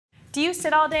Do you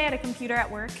sit all day at a computer at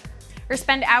work? Or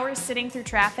spend hours sitting through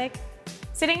traffic?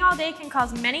 Sitting all day can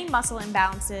cause many muscle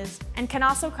imbalances and can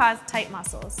also cause tight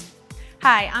muscles.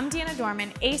 Hi, I'm Deanna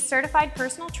Dorman, a certified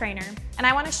personal trainer, and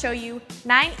I want to show you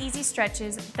 9 easy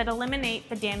stretches that eliminate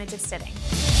the damage of sitting.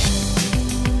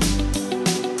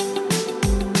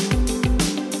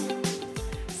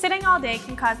 Sitting all day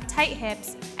can cause tight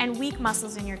hips and weak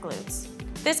muscles in your glutes.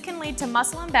 This can lead to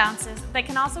muscle imbalances that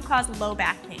can also cause low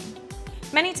back pain.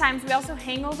 Many times we also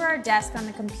hang over our desk on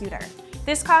the computer.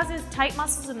 This causes tight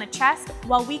muscles in the chest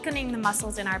while weakening the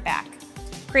muscles in our back,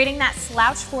 creating that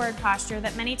slouch forward posture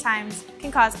that many times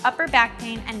can cause upper back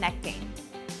pain and neck pain.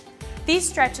 These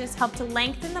stretches help to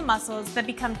lengthen the muscles that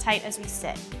become tight as we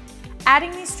sit.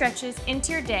 Adding these stretches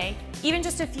into your day, even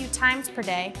just a few times per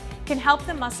day, can help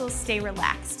the muscles stay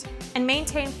relaxed and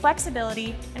maintain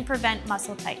flexibility and prevent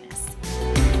muscle tightness.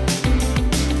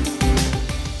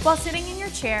 While sitting in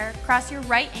your chair, cross your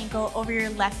right ankle over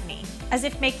your left knee, as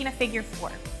if making a figure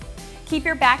 4. Keep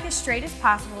your back as straight as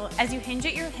possible as you hinge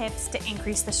at your hips to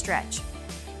increase the stretch.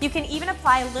 You can even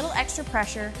apply a little extra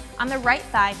pressure on the right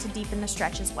thigh to deepen the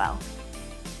stretch as well.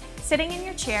 Sitting in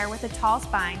your chair with a tall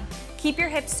spine, keep your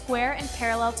hips square and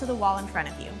parallel to the wall in front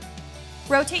of you.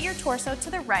 Rotate your torso to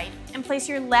the right and place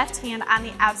your left hand on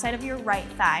the outside of your right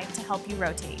thigh to help you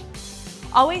rotate.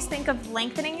 Always think of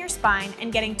lengthening your spine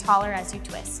and getting taller as you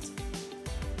twist.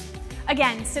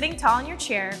 Again, sitting tall in your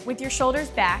chair with your shoulders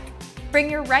back,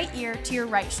 bring your right ear to your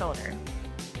right shoulder.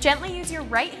 Gently use your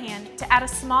right hand to add a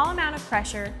small amount of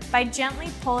pressure by gently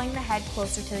pulling the head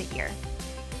closer to the ear.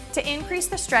 To increase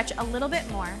the stretch a little bit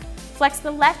more, flex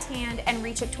the left hand and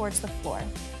reach it towards the floor.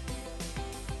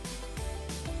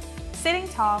 Sitting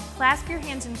tall, clasp your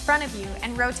hands in front of you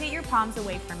and rotate your palms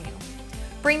away from you.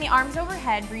 Bring the arms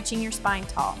overhead, reaching your spine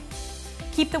tall.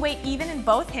 Keep the weight even in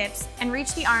both hips and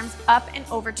reach the arms up and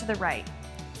over to the right.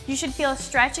 You should feel a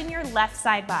stretch in your left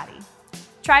side body.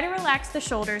 Try to relax the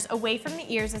shoulders away from the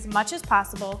ears as much as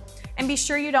possible and be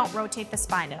sure you don't rotate the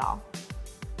spine at all.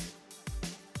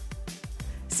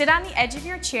 Sit on the edge of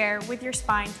your chair with your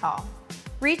spine tall.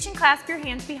 Reach and clasp your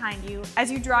hands behind you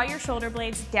as you draw your shoulder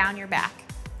blades down your back.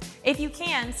 If you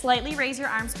can, slightly raise your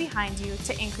arms behind you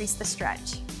to increase the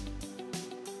stretch.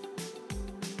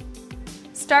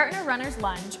 Start in a runner's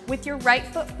lunge with your right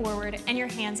foot forward and your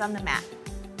hands on the mat.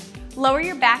 Lower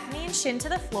your back knee and shin to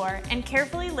the floor and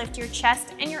carefully lift your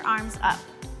chest and your arms up,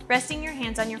 resting your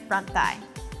hands on your front thigh.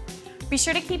 Be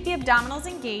sure to keep the abdominals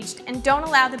engaged and don't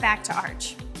allow the back to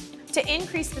arch. To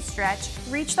increase the stretch,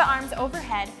 reach the arms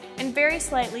overhead and very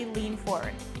slightly lean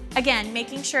forward. Again,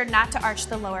 making sure not to arch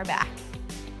the lower back.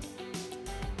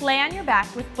 Lay on your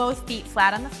back with both feet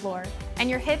flat on the floor and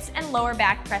your hips and lower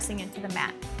back pressing into the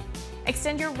mat.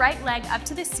 Extend your right leg up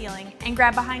to the ceiling and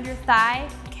grab behind your thigh,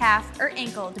 calf, or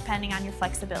ankle depending on your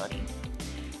flexibility.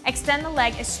 Extend the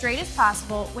leg as straight as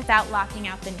possible without locking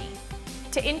out the knee.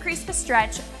 To increase the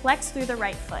stretch, flex through the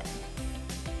right foot.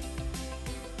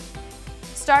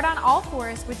 Start on all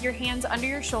fours with your hands under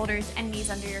your shoulders and knees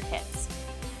under your hips.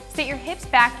 Sit your hips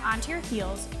back onto your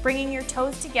heels, bringing your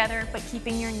toes together but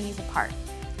keeping your knees apart.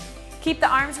 Keep the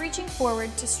arms reaching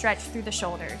forward to stretch through the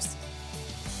shoulders.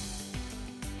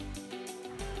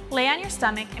 Lay on your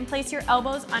stomach and place your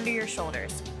elbows under your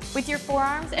shoulders, with your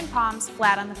forearms and palms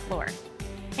flat on the floor.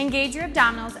 Engage your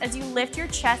abdominals as you lift your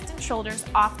chest and shoulders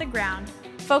off the ground,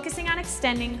 focusing on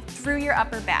extending through your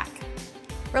upper back.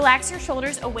 Relax your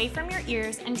shoulders away from your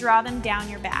ears and draw them down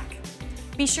your back.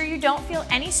 Be sure you don't feel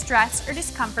any stress or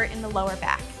discomfort in the lower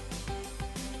back.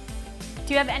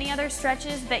 Do you have any other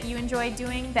stretches that you enjoy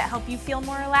doing that help you feel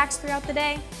more relaxed throughout the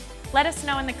day? Let us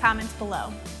know in the comments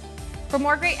below. For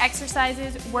more great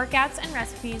exercises, workouts, and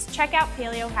recipes, check out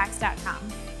PaleoHacks.com.